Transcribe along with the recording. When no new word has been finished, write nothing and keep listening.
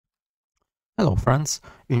Hello friends,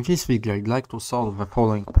 in this video I'd like to solve the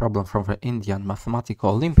following problem from the Indian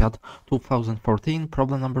Mathematical Olympiad 2014,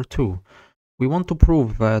 problem number 2. We want to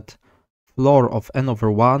prove that floor of n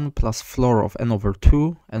over 1 plus floor of n over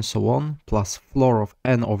 2 and so on plus floor of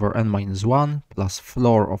n over n minus 1 plus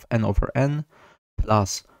floor of n over n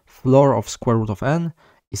plus floor of square root of n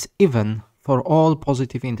is even for all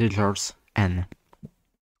positive integers n.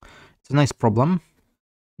 It's a nice problem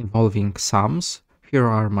involving sums. Here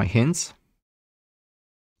are my hints.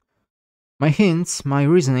 My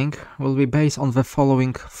reasoning will be based on the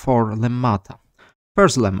following four lemmata.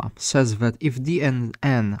 First lemma says that if d and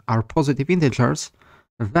n are positive integers,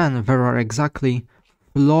 then there are exactly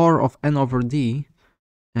floor of n over d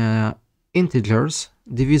integers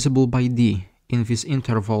divisible by d in this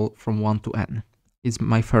interval from 1 to n. It's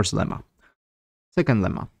my first lemma. Second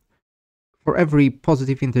lemma, for every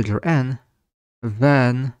positive integer n,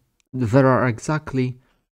 then there are exactly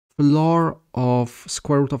floor of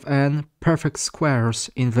square root of n perfect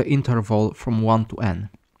squares in the interval from 1 to n.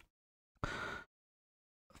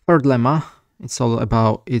 Third lemma,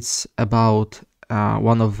 it's about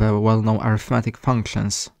one of the well-known arithmetic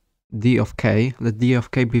functions, d of k. Let d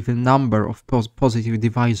of k be the number of positive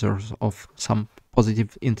divisors of some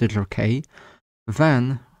positive integer k.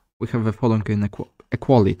 Then we have the following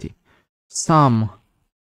inequality. Sum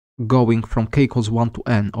going from k equals 1 to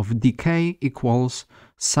n of dk equals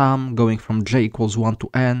sum going from j equals 1 to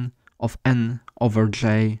n of n over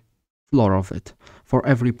j, floor of it, for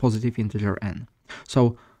every positive integer n.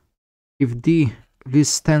 So if this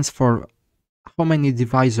stands for how many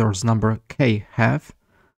divisors number k have,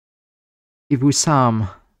 if we sum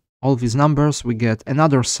all these numbers, we get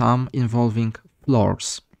another sum involving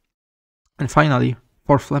floors. And finally,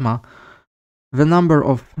 fourth lemma, the number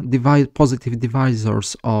of positive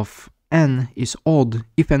divisors of n is odd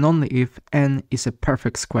if and only if n is a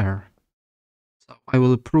perfect square. So I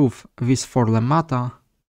will prove these four lemmata,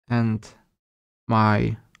 and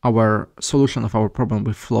our solution of our problem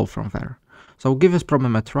will flow from there. So give this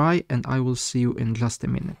problem a try, and I will see you in just a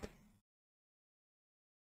minute.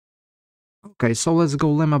 Okay, so let's go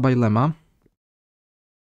lemma by lemma.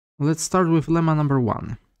 Let's start with lemma number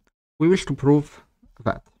 1. We wish to prove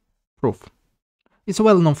that. Proof. It's a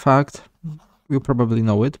well-known fact, you probably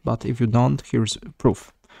know it, but if you don't, here's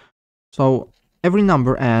proof. So every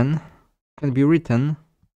number n can be written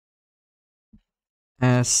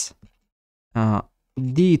as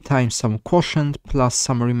d times some quotient plus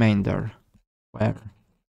some remainder, where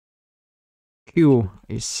q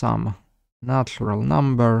is some natural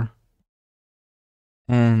number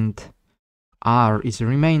and r is a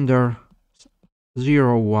remainder,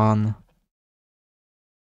 0, 1,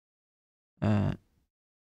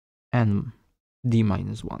 and d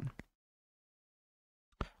minus 1.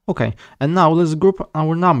 Okay, and now let's group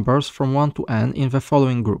our numbers from 1 to n in the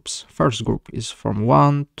following groups. First group is from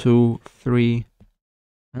 1, 2, 3,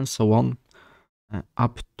 and so on,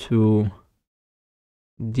 up to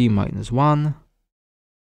d minus 1.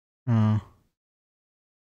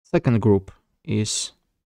 Second group is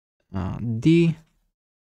d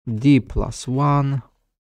plus 1.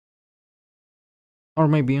 Or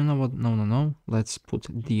maybe, you know what, no, let's put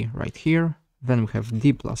d right here. Then we have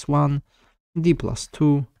d plus 1, d plus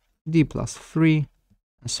 2, d plus 3,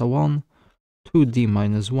 and so on. 2d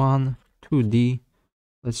minus 1, 2d.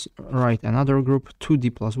 Let's write another group,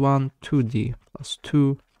 2d plus 1, 2d plus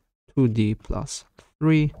 2, 2d plus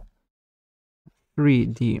 3,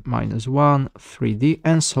 3d minus 1, 3d,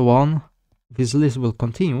 and so on. This list will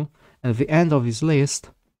continue, and the end of this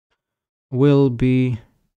list will be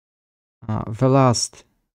the last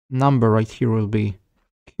number right here will be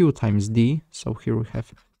q times d. So here we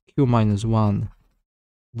have q minus 1,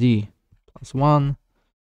 d plus 1.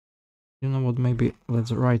 You know what, maybe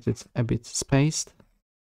let's write it a bit spaced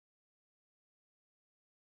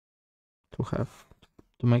to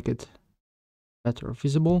make it better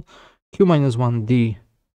visible. Q minus 1 d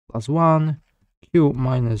plus 1, q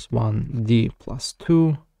minus 1 d plus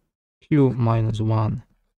 2, q minus 1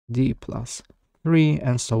 d plus 3,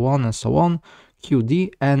 and so on and so on,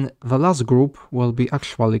 qd, and the last group will be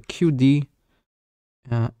actually qd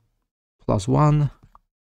plus 1,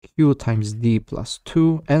 q times d plus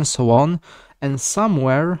 2, and so on, and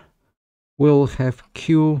somewhere we'll have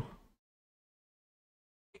qd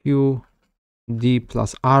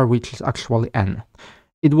plus r, which is actually n.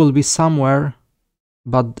 It will be somewhere,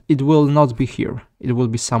 but it will not be here. It will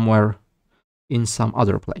be somewhere in some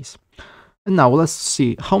other place. And now let's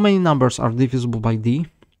see how many numbers are divisible by d.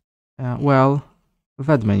 Well,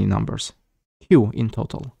 that many numbers. Q in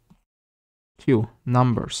total. Q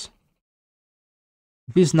numbers.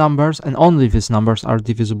 These numbers and only these numbers are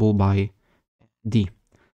divisible by D.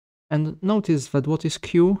 And notice that what is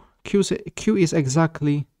Q? Q is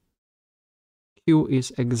exactly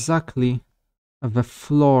the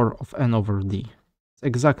floor of n over d. It's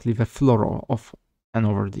exactly the floor of n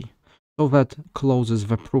over d. So that closes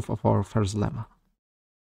the proof of our first lemma.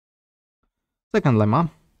 Second lemma.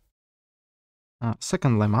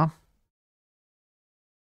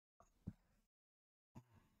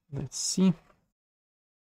 Let's see.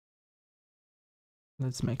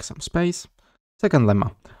 Let's make some space. Second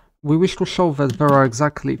lemma. We wish to show that there are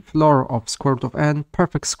exactly floor of square root of n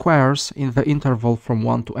perfect squares in the interval from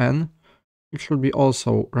 1 to n. It should be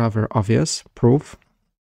also rather obvious proof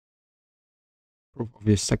of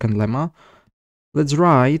this second lemma. Let's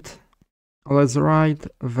write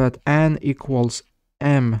that n equals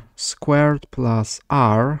m squared plus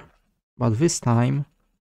r, but this time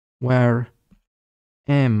where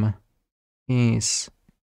m is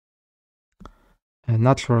a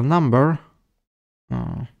natural number,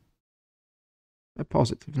 a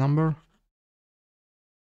positive number,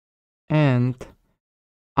 and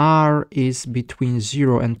r is between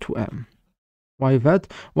 0 and 2m. Why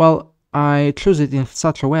that? Well, I choose it in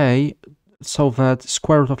such a way so that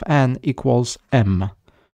square root of n equals m,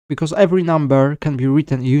 because every number can be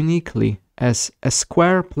written uniquely as a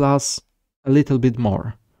square plus a little bit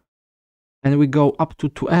more. And we go up to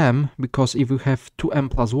 2m, because if we have 2m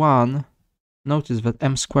plus 1, notice that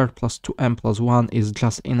m squared plus 2m plus 1 is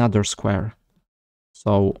just another square.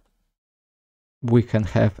 So we can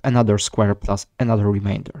have another square plus another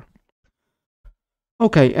remainder.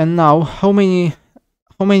 Okay, and now how many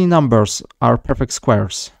numbers are perfect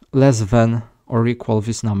squares less than or equal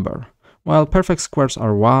this number? Well, perfect squares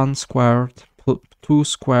are 1 squared, 2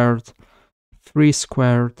 squared, 3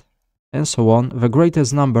 squared, and so on. The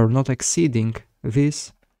greatest number not exceeding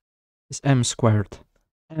this is m squared.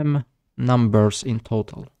 M numbers in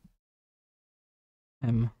total.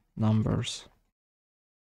 M numbers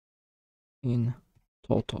in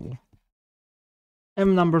total.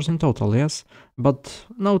 M numbers in total, yes? But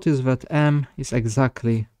notice that m is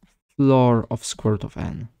exactly floor of square root of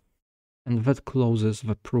n. And that closes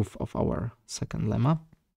the proof of our second lemma.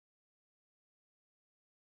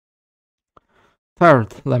 Third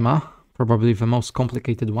lemma, probably the most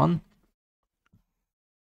complicated one.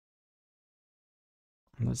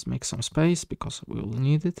 Let's make some space because we will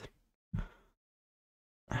need it.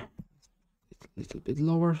 A little bit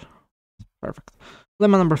lower. Perfect.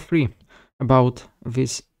 Lemma number 3 about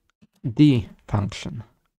this d function,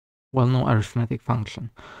 well-known arithmetic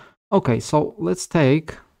function. Okay, so let's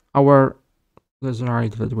write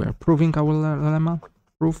that we are proving our lemma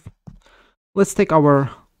proof. Let's take our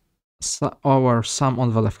sum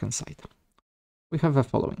on the left-hand side. We have the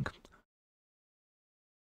following.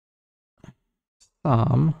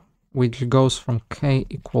 Sum which goes from k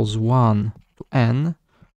equals 1 to n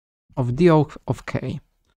of d of k.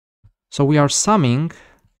 So we are summing,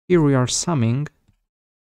 here we are summing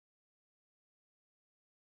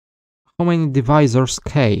how many divisors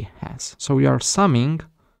k has. So we are summing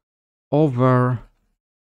over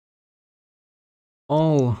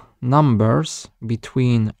all numbers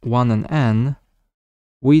between 1 and n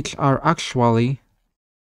which are actually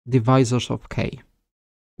divisors of k.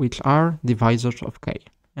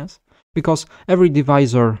 Yes? Because every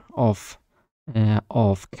divisor of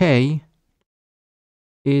k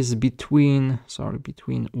is between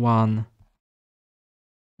 1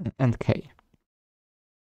 and k.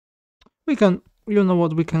 We can, you know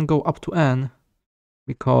what, we can go up to n,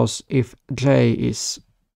 because if j is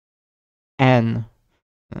n,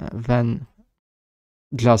 then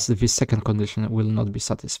just this second condition will not be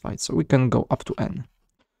satisfied. So we can go up to n.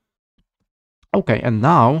 Okay, and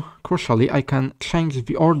now, crucially, I can change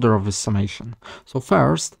the order of this summation. So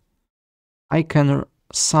first, I can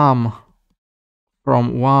sum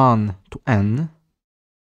from 1 to n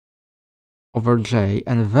over j,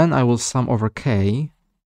 and then I will sum over k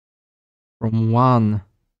from 1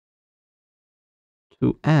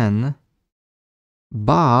 to n,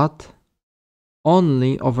 but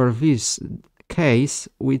only over this case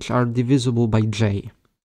which are divisible by j.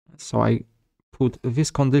 So I put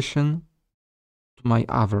this condition to my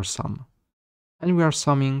other sum, and we are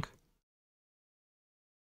summing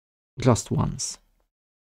just once.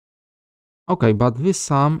 Okay, but this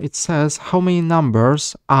sum, it says how many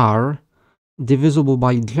numbers are divisible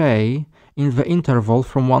by j in the interval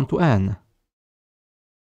from 1 to n.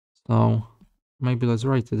 So maybe let's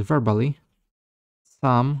write it verbally.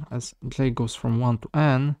 Sum as j goes from 1 to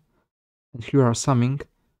n, and here are summing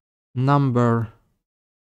number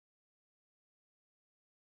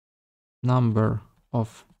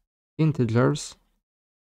of integers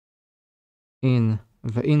in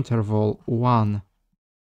the interval 1n,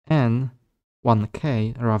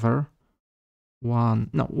 1k rather,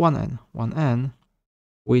 1n,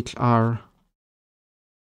 which are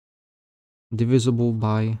divisible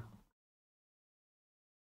by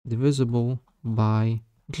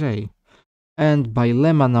j. And by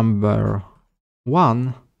lemma number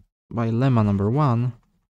 1,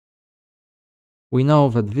 we know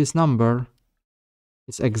that this number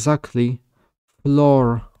is exactly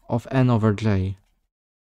floor of n over j.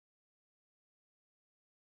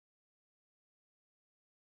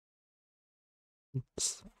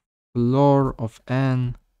 It's floor of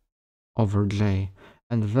n over j,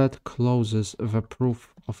 and that closes the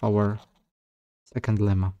proof of our second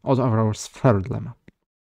lemma, or our third lemma.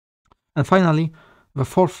 And finally, the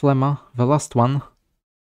fourth lemma, the last one.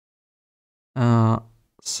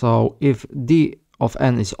 So if d of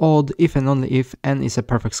n is odd, if and only if n is a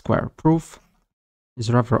perfect square. Proof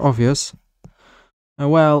is rather obvious.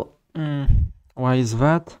 Well, why is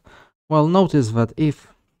that? Well, notice that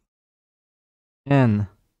if n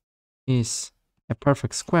is a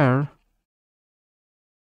perfect square,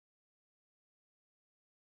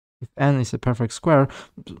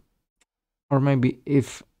 or maybe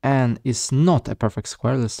if n is not a perfect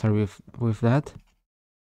square, let's start with that.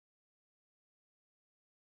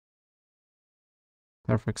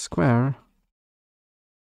 Perfect square,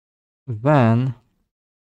 then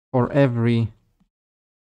for every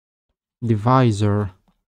divisor,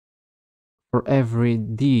 for every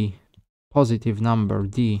d, positive number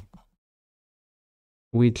d,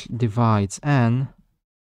 which divides n,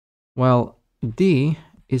 well, d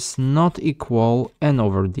is not equal n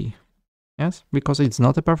over d. Yes, because it's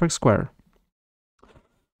not a perfect square.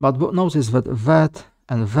 But notice that that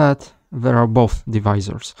and that, there are both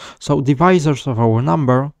divisors. So divisors of our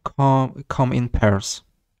number come in pairs.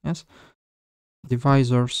 Yes,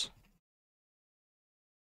 divisors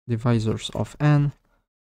of n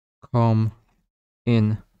come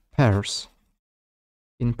in pairs.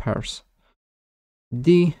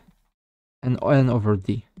 D and n over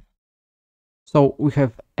d. So we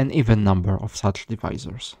have an even number of such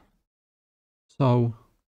divisors. So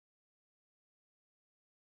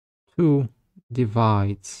 2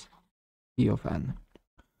 divides d of n.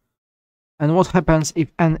 And what happens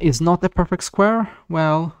if n is not a perfect square?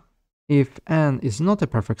 Well, if n is not a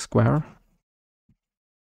perfect square,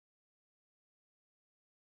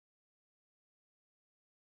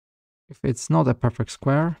 if it's not a perfect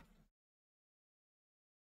square,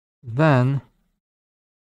 then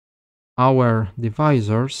our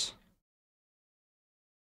divisors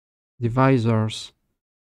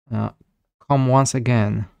come once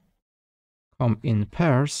again, come in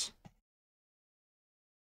pairs,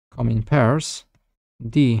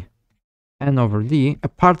 d n over d,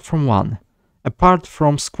 apart from 1, apart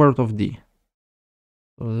from square root of d.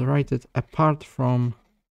 So let's write it apart from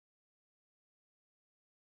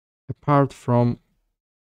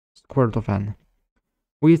square root of n,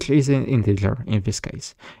 which is an integer in this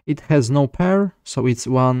case. It has no pair, so it's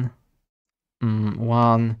one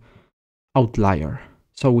outlier.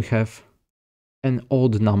 So we have an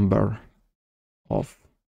odd number of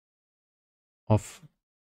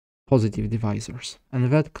positive divisors.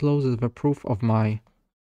 And that closes the proof of my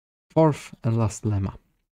fourth and last lemma.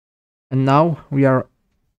 And now we are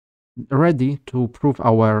ready to prove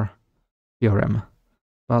our theorem.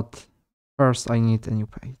 But first I need a new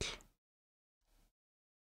page.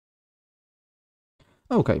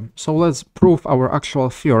 Okay, so let's prove our actual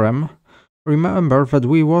theorem. Remember that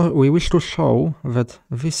we wish to show that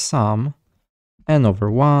this sum n over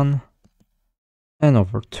 1, n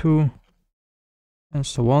over 2, and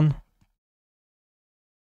so on,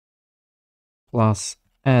 plus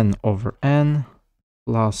n over n,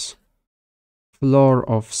 plus floor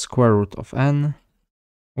of square root of n.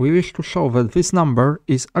 We wish to show that this number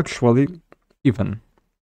is actually even.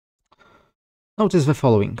 Notice the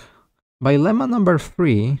following. By lemma number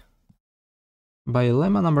 3,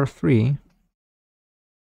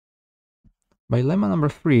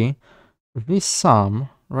 this sum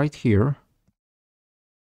right here,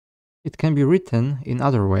 it can be written in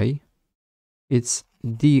other way. It's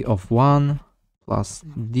d of 1 plus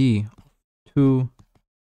d of 2,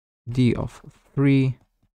 d of 3,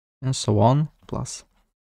 and so on, plus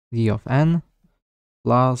d of n,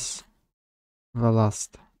 plus the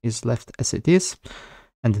last is left as it is.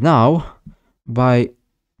 And now,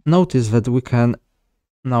 notice that we can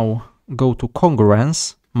now go to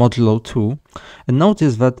congruence, modulo 2, and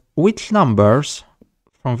notice that which numbers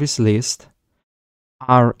from this list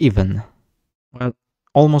are even. Well,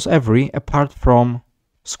 almost every, apart from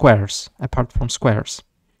squares.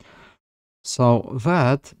 So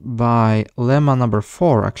that by lemma number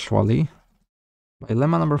 4, actually, by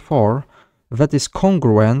lemma number 4, that is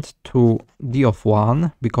congruent to d of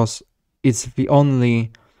 1, because it's the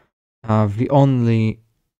only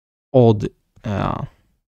odd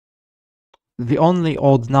the only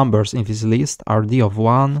odd numbers in this list are d of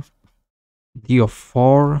 1, d of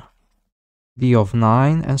 4, d of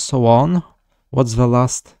 9, and so on. What's the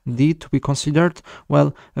last d to be considered?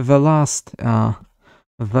 Well, the last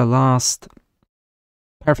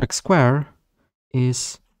perfect square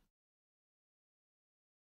is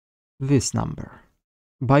this number.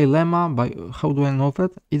 By lemma, how do I know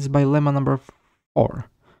that? It's by lemma number 4.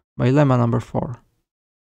 By lemma number 4.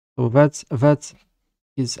 So that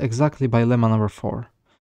is exactly by lemma number 4.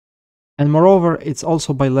 And moreover, it's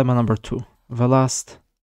also by lemma number 2. The last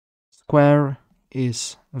square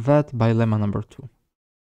is that by lemma number 2.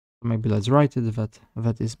 Maybe let's write it,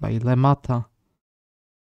 that is by lemmata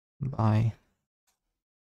by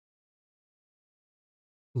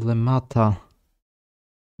lemmata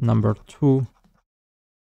number 2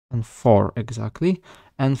 and 4 exactly.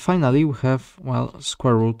 And finally we have, well,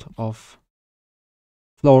 square root of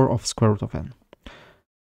floor of square root of n.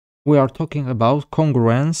 We are talking about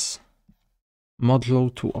congruence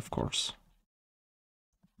modulo 2, of course.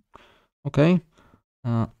 Okay,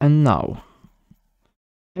 and now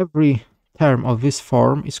every term of this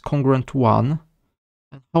form is congruent to 1.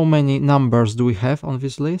 And how many numbers do we have on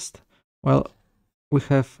this list? Well, we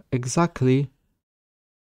have exactly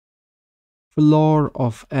floor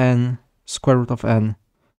of n, square root of n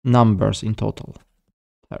numbers in total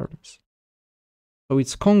terms. So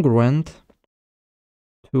it's congruent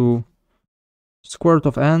to square root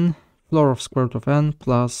of n, floor of square root of n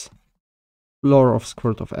plus floor of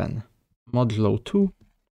square root of n modulo 2.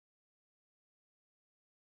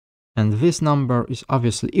 And this number is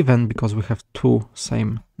obviously even because we have two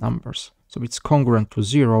same numbers. So it's congruent to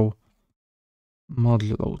 0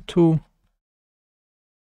 modulo 2,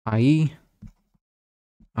 i.e.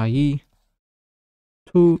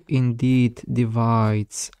 2 indeed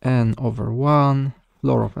divides n over 1,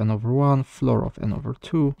 floor of n over 1, floor of n over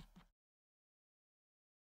 2,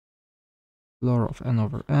 floor of n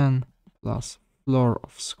over n plus floor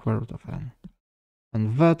of square root of n.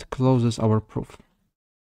 And that closes our proof.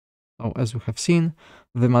 So as we have seen,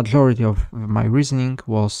 the majority of my reasoning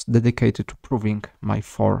was dedicated to proving my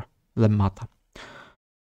 4 lemmata.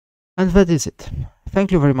 And that is it.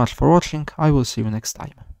 Thank you very much for watching. I will see you next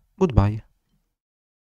time. Goodbye.